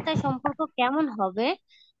যুদ্ধকালীন অবস্থায় সম্পর্ক কেমন হবে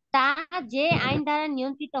তা যে আইন দ্বারা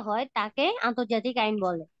নিয়ন্ত্রিত হয় তাকে আন্তর্জাতিক আইন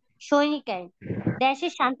বলে। সৈনিক আইন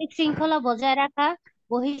দেশের শান্তি শৃঙ্খলা বজায় রাখা,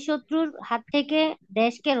 বহিঃশত্রুর হাত থেকে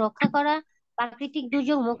দেশকে রক্ষা করা, প্রাকৃতিক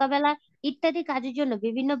দুর্যোগ মোকাবেলা ইত্যাদি কাজের জন্য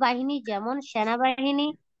বিভিন্ন বাহিনী যেমন সেনাবাহিনী,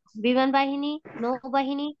 বিমান বাহিনী,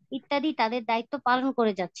 নৌবাহিনী ইত্যাদি তাদের দায়িত্ব পালন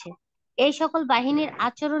করে যাচ্ছে। এই সকল বাহিনীর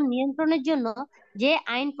আচরণ নিয়ন্ত্রণের জন্য যে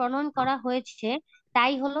আইন প্রণয়ন করা হয়েছে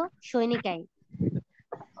তাই হলো সৈনিক আইন।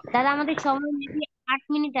 দাদা আমাদের সময় মেবি 8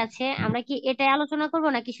 মিনিট আছে, আমরা কি এটাই আলোচনা করব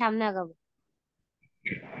নাকি সামনে আগাবো?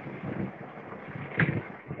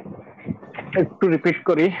 একটু রিপিট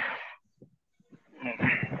করি।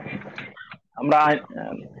 আমরা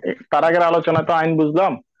তার আগের আলোচনা তো আইন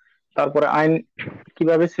বুঝলাম, তারপরে আইন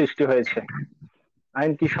কিভাবে সৃষ্টি হয়েছে,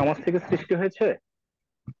 আইন কি সমাজ থেকে সৃষ্টি হয়েছে,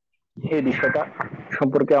 এই বিষয়টা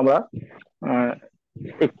সম্পর্কে আমরা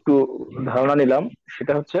একটু ধারণা নিলাম।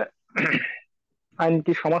 সেটা হচ্ছে আইন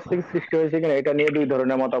কি সমাজ থেকে সৃষ্টি হয়েছে কিনা এটা নিয়ে দুই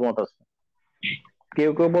ধরনের মতামত আছে।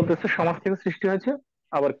 কেউ কেউ বলতেছে সমাজ থেকে সৃষ্টি হয়েছে,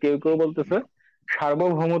 আবার কেউ কেউ বলতেছে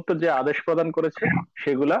সার্বভৌমত্ব যে আদেশ প্রদান করেছে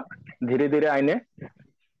সেগুলা ধীরে ধীরে আইনে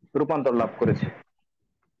রূপান্তর লাভ করেছে।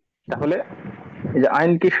 তাহলে এই যে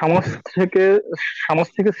আইন কি সমাজ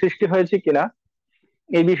থেকে সৃষ্টি হয়েছে কিনা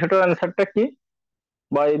এই বিষয়টার অ্যান্সারটা কি,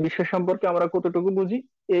 বা এই বিষয় সম্পর্কে আমরা কতটুকু বুঝি,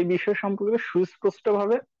 এই বিষয় সম্পর্কে সুস্পষ্ট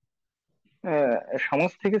ভাবে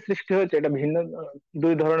সমাজ থেকে সৃষ্টি হয়েছে এটা ভিন্ন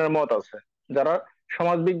দুই ধরনের মত আছে। যারা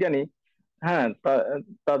সমাজবিজ্ঞানী, হ্যাঁ,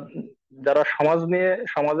 যারা সমাজ নিয়ে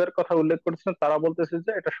সমাজের কথা উল্লেখ করছেন তারা বলতেছে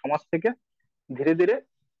যে এটা সমাজ থেকে ধীরে ধীরে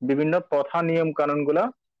বিভিন্ন প্রথা নিয়ম কানুন গুলা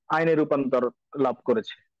আইনে রূপান্তর লাভ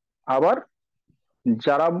করেছে। আবার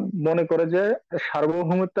যারা মনে করে যে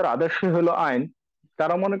সার্বভৌমত্বের আদর্শই হলো আইন,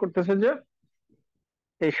 তারা মনে করতেছে যে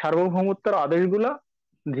এই সার্বভৌমত্বের আদেশগুলা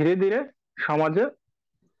ধীরে ধীরে সমাজে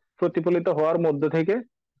প্রতিফলিত হওয়ার মধ্য থেকে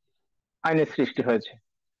আইনের সৃষ্টি হয়েছে।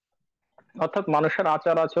 অর্থাৎ মানুষের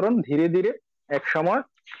আচার আচরণ ধীরে ধীরে এক সময়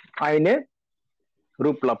আইনে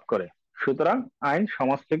রূপ লাভ করে। সুতরাং আইন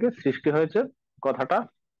সমাজ থেকে সৃষ্টি হয়েছে কথাটা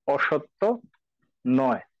অসত্য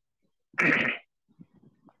নয়।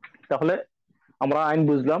 তাহলে আমরা আইন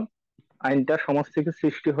বুঝলাম, আইনটা সমাজ থেকে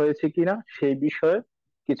সৃষ্টি হয়েছে কিনা সেই বিষয়ে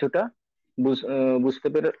কিছুটা বুঝতে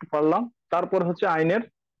পারলাম। তারপর হচ্ছে আইনের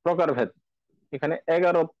প্রকারভেদ। এখানে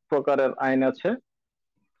 11 প্রকারের আইন আছে।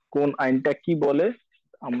 কোন আইনটা কি বলে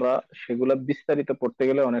আমরা সেগুলা বিস্তারিত পড়তে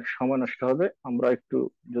গেলে অনেক সময় নষ্ট হবে। আমরা একটু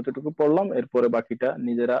যতটুকু পড়লাম এরপরে বাকিটা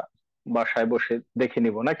নিজেরা বাসায় বসে দেখে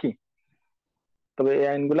নিব নাকি। তবে এই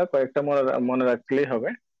আইনগুলা কয়েকটা মনে রাখলেই হবে।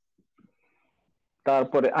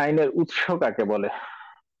 তারপরে আইনের উৎস কাকে বলে,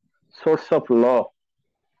 সোর্স অফ ল,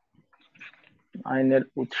 আইনের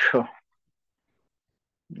উৎস,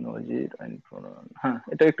 নজির, আইন প্রণয়ন। হ্যাঁ,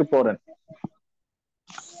 এটা একটু পড়েন।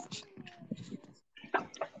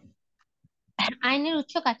 আইনের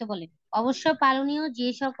উৎস কাকে বলে? অবশ্য পালনীয় যে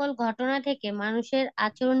সকল ঘটনা থেকে মানুষের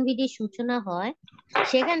আচরণবিধির সূচনা হয়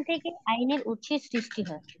সেখান থেকে আইনের উৎসের সৃষ্টি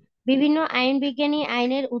হয়। বিভিন্ন আইন বিজ্ঞানী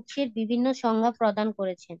আইনের উৎসের বিভিন্ন সংজ্ঞা প্রদান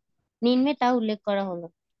করেছেন, নিম্নে তা উল্লেখ করা হলো।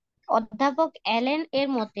 অধ্যাপক অ্যালেন এর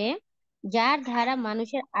মতে যার ধারা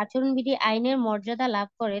মানুষের আচরণবিধি আইনের মর্যাদা লাভ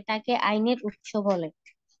করে তাকে আইনের উৎস বলে।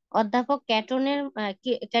 অধ্যাপক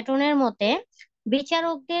ক্যাটনের মতে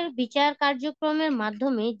বিচারকদের বিচার কার্যক্রমের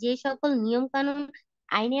মাধ্যমে যে সকল নিয়ম কানুন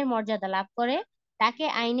আইনের মর্যাদা লাভ করে তাকে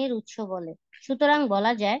আইনের উৎস বলে। সুতরাং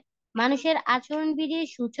বলা যায় মানুষের আচরণবিধির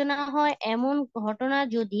সূচনা হয় এমন ঘটনা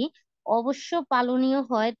যদি অবশ্য পালনীয়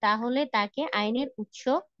হয় তাহলে তাকে আইনের উৎস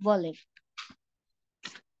বলে।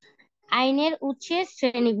 আইনের উৎসের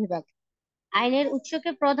শ্রেণীবিভাগ। আইনের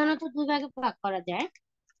উৎসকে প্রধানত দুই ভাগে ভাগ করা যায়: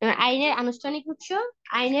 আইনের আনুষ্ঠানিক উৎস,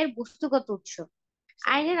 আইনের বস্তুগত উৎস।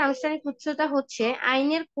 আইনের আনুষ্ঠানিক উৎসটা হচ্ছে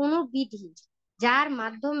আইনের কোনো বিধি যার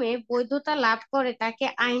মাধ্যমে বৈধতা লাভ করে তাকে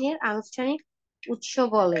আইনের আনুষ্ঠানিক উৎস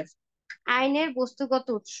বলে। আইনের বস্তুগত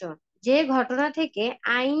উৎস যে ঘটনা থেকে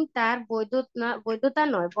আইন তার বৈধতা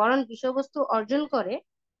নয় বরং বিষয়বস্তু অর্জন করে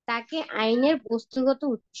তাকে আইনের বস্তুগত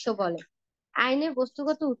উৎস বলে। আইনের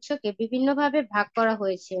বস্তুগত উৎসকে বিভিন্নভাবে ভাগ করা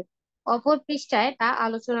হয়েছে, অপর পৃষ্ঠায় তা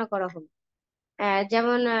আলোচনা করা হলো।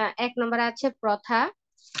 যেমন 1 নম্বরে আছে প্রথা,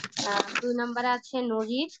 2 নম্বরে আছে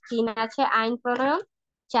নজির, 3 আছে আইন প্রণয়ন,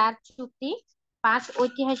 4 চুক্তি, 5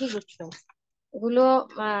 ঐতিহাসিক উৎস। এগুলো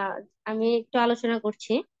আমি একটু আলোচনা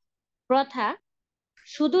করছি। প্রথা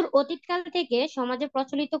সুদূর অতীতকাল থেকে সমাজে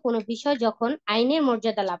প্রচলিত কোনো বিষয় যখন আইনের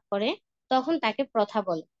মর্যাদা লাভ করে তখন তাকে প্রথা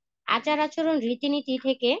বলে। আচার আচরণ রীতিনীতি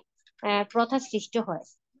থেকে প্রথা সৃষ্টি হয়।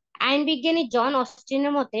 আইন বিজ্ঞানী জন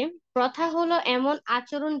অস্টিনের মতে প্রথা হলো এমন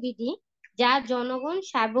আচরণ বিধি যা জনগণ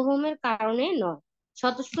সার্বভৌমের কারণে নয়,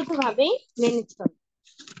 স্বতঃস্ফূর্ত ভাবেই মেনে চলে।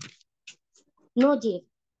 নজির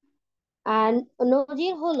আর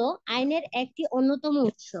নজির হলো আইনের একটি অন্যতম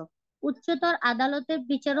উৎস। উচ্চতর আদালতের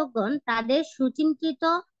বিচারকগণ তাদের সুচিন্তিত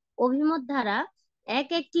অভিমত দ্বারা এক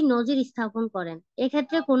একটি নজির স্থাপন করেন।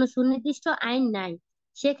 এক্ষেত্রে কোনো সুনির্দিষ্ট আইন নাই।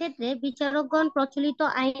 সেক্ষেত্রে বিচারকগণ প্রচলিত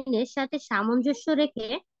আইনের সাথে সামঞ্জস্য রেখে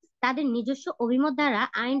তাদের নিজস্ব অভিমত দ্বারা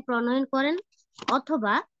আইন প্রণয়ন করেন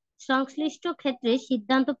অথবা সংশ্লিষ্ট ক্ষেত্রে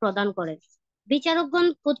সিদ্ধান্ত প্রদান করেন। বিচারকগণ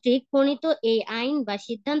কর্তৃক প্রণীত এই আইন বা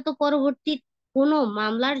সিদ্ধান্ত পরবর্তী কোনো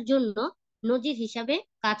মামলার জন্য নজির হিসাবে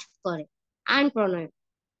কাজ করে। আইন প্রণয়ন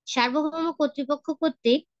সার্বভৌম কর্তৃপক্ষ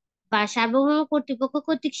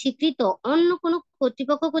কর্তৃক স্বীকৃত অন্য কোনো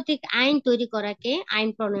কর্তৃপক্ষ কর্তৃক আইন তৈরি করাকে আইন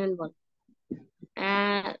প্রণয়ন বলে।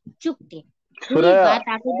 আহ চুক্তি দুই সুরায়া বা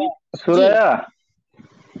ততোধিক। জি সুরায়া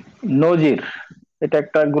নজির এটা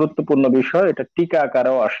একটা গুরুত্বপূর্ণ বিষয়, এটা টিকা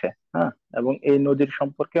আকারেও আসে। হ্যাঁ, এবং এই নজির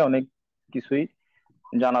সম্পর্কে অনেক কিছুই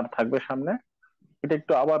জানার থাকবে সামনে। এটা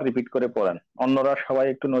একটু আবার রিপিট করে পড়েন, অন্যরা সবাই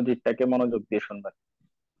একটু নজিরটাকে মনোযোগ দিয়ে শুনবেন।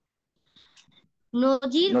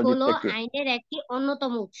 নজির হলো নজিরটা কি? আইনের একটি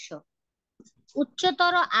অন্যতম উৎস।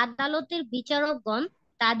 উচ্চতর আদালতের বিচারকগণ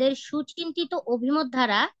তাদের সুচিন্তিত অভিমত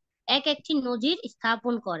দ্বারা এক একটি নজির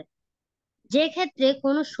স্থাপন করে। যে ক্ষেত্রে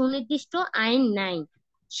কোনো সুনির্দিষ্ট আইন নাই,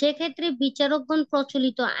 সেক্ষেত্রে বিচারকগণ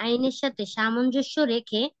প্রচলিত আইনের সাথে সামঞ্জস্য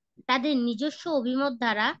রেখে তাদের নিজস্ব অভিমত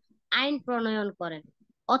দ্বারা আইন প্রণয়ন করেন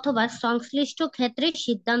অথবা সংশ্লিষ্ট ক্ষেত্রে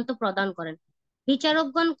সিদ্ধান্ত প্রদান করেন।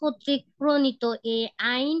 বিচারকগণ কর্তৃক প্রণীত এই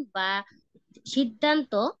আইন বা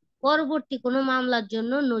সিদ্ধান্ত পরবর্তী কোনো মামলার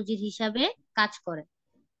জন্য নজির হিসাবে কাজ করে।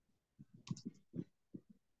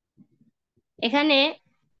 এখানে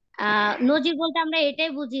নজির বলতে আমরা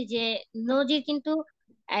এটাই বুঝি যে নজির কিন্তু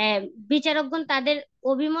আহ, বিচারকগণ তাদের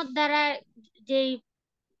অভিমত দ্বারা যে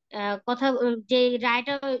কথা যে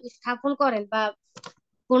রায়টা স্থাপন করেন বা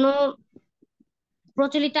কোনো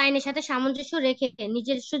প্রচলিত আইনের সাথে সামঞ্জস্য রেখে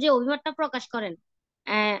নিজস্ব যে অভিমতটা প্রকাশ করেন,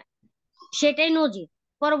 আহ সেটাই নজির।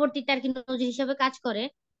 পরবর্তীতে আর কি নজির হিসাবে কাজ করে,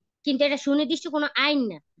 কিন্তু এটা সুনির্দিষ্ট কোনো আইন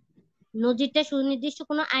না। নজিরটা সুনির্দিষ্ট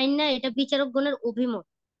কোনো আইন না, এটা বিচারকগণের অভিমত,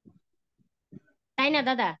 তাই না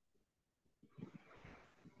দাদা?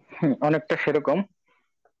 অনেকটা সেরকম,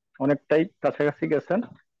 অনেকটাই কাছাকাছি গেছেন।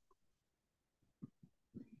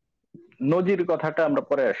 নজির কথাটা আমরা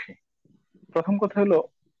পরে আসি। প্রথম কথা হলো,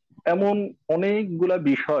 এমন অনেকগুলা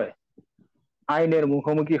বিষয় আইনের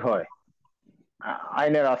মুখোমুখি হয়,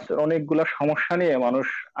 আইনের আশ্রয়, অনেকগুলা সমস্যা নিয়ে মানুষ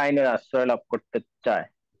আইনের আশ্রয় লাভ করতে চায়।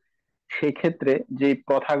 সেই ক্ষেত্রে যে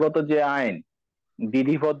প্রথাগত যে আইন,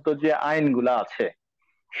 বিধিবদ্ধ যে আইনগুলা আছে,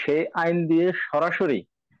 সেই আইন দিয়ে সরাসরি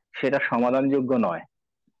সেটা সমাধানযোগ্য নয়।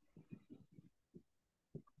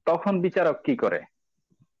 তখন বিচারক কি করে?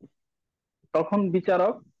 তখন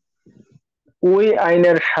বিচারক ওই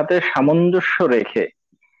আইনের সাথে সামঞ্জস্য রেখে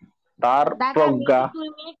তার দাদা প্রজ্ঞা, মিনিট 2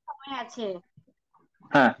 মিনিট সময় আছে।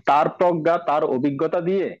 হ্যাঁ, তার প্রজ্ঞা, তার অভিজ্ঞতা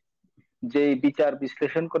দিয়ে যে বিচার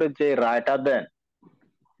বিশ্লেষণ করে যে রায়টা দেন,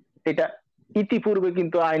 এটা ইতিপূর্বে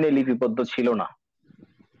কিন্তু আইনে লিপিবদ্ধ ছিল না,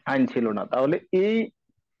 আইন ছিল না। তাহলে এই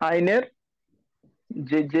আইনের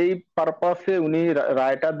যেই পারপাসে উনি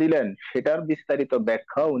রায়টা দিলেন সেটার বিস্তারিত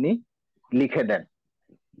ব্যাখ্যা উনি লিখে দেন।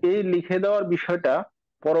 এই লিখে দেওয়ার বিষয়টা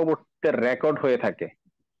পরবর্তীতে রেকর্ড হয়ে থাকে,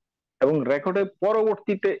 এবং রেকর্ডের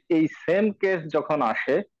পরবর্তীতে এই সেম কেস যখন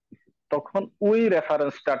আসে তখন ওই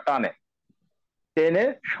রেফারেন্সটা টেনে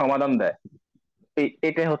সমাধান দেয়।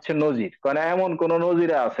 এটা হচ্ছে নজির। কারণ এমন কোন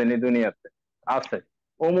নজিরে আসেনি দুনিয়াতে, আছে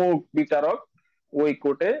অমুক বিচারক ওই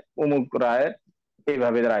কোর্টে অমুক রায়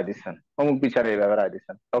এইভাবে রায় দিচ্ছেন, অমুক বিচারে এইভাবে রায়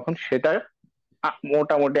দিচ্ছেন, তখন সেটা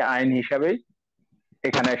মোটামুটি আইন হিসাবেই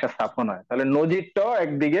এখানে এসে স্থাপন হয়। তাহলে নজিরটাও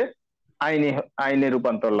একদিকে আইনি আইনে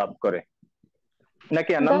রূপান্তর লাভ করে,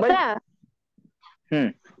 নাকি আনন্দ ভাই? দাদা হুম,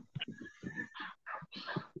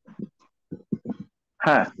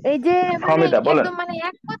 হ্যাঁ এই যে মানে ফহমিদা বলেন। একদম মানে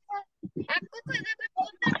এক কথা যেটা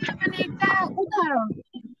বলতে গেলে মানে একটা উদাহরণ,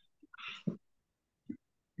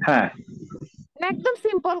 হ্যাঁ মানে একদম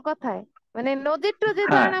সিম্পল কথায়, মানে নদীর টজির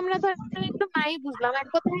হ্যাঁ, ধরেন আমরা ধরেন একটু নাই বুঝলাম, এক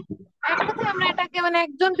কথায় আমরা এটাকে মানে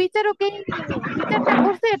একজন বিচারকেই বিচারটা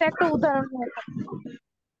করছে, এটা একটা উদাহরণ হয়ে থাকে।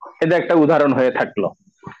 এটা একটা উদাহরণ হয়ে থাকলো।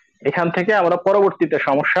 এখান থেকে আমরা পরবর্তীতে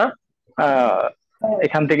সমস্যা আহ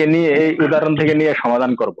এখান থেকে নিয়ে, এই উদাহরণ থেকে নিয়ে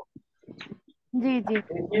সমাধান করব। জি জি।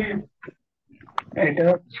 এটা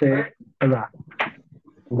হচ্ছে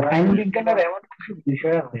আইন বিজ্ঞানের এমন কিছু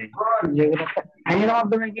বিষয় আছে যেগুলো আইনের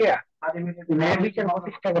মাধ্যমে গিয়া ন্যায় বিচার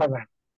প্রতিষ্ঠা করা যায়।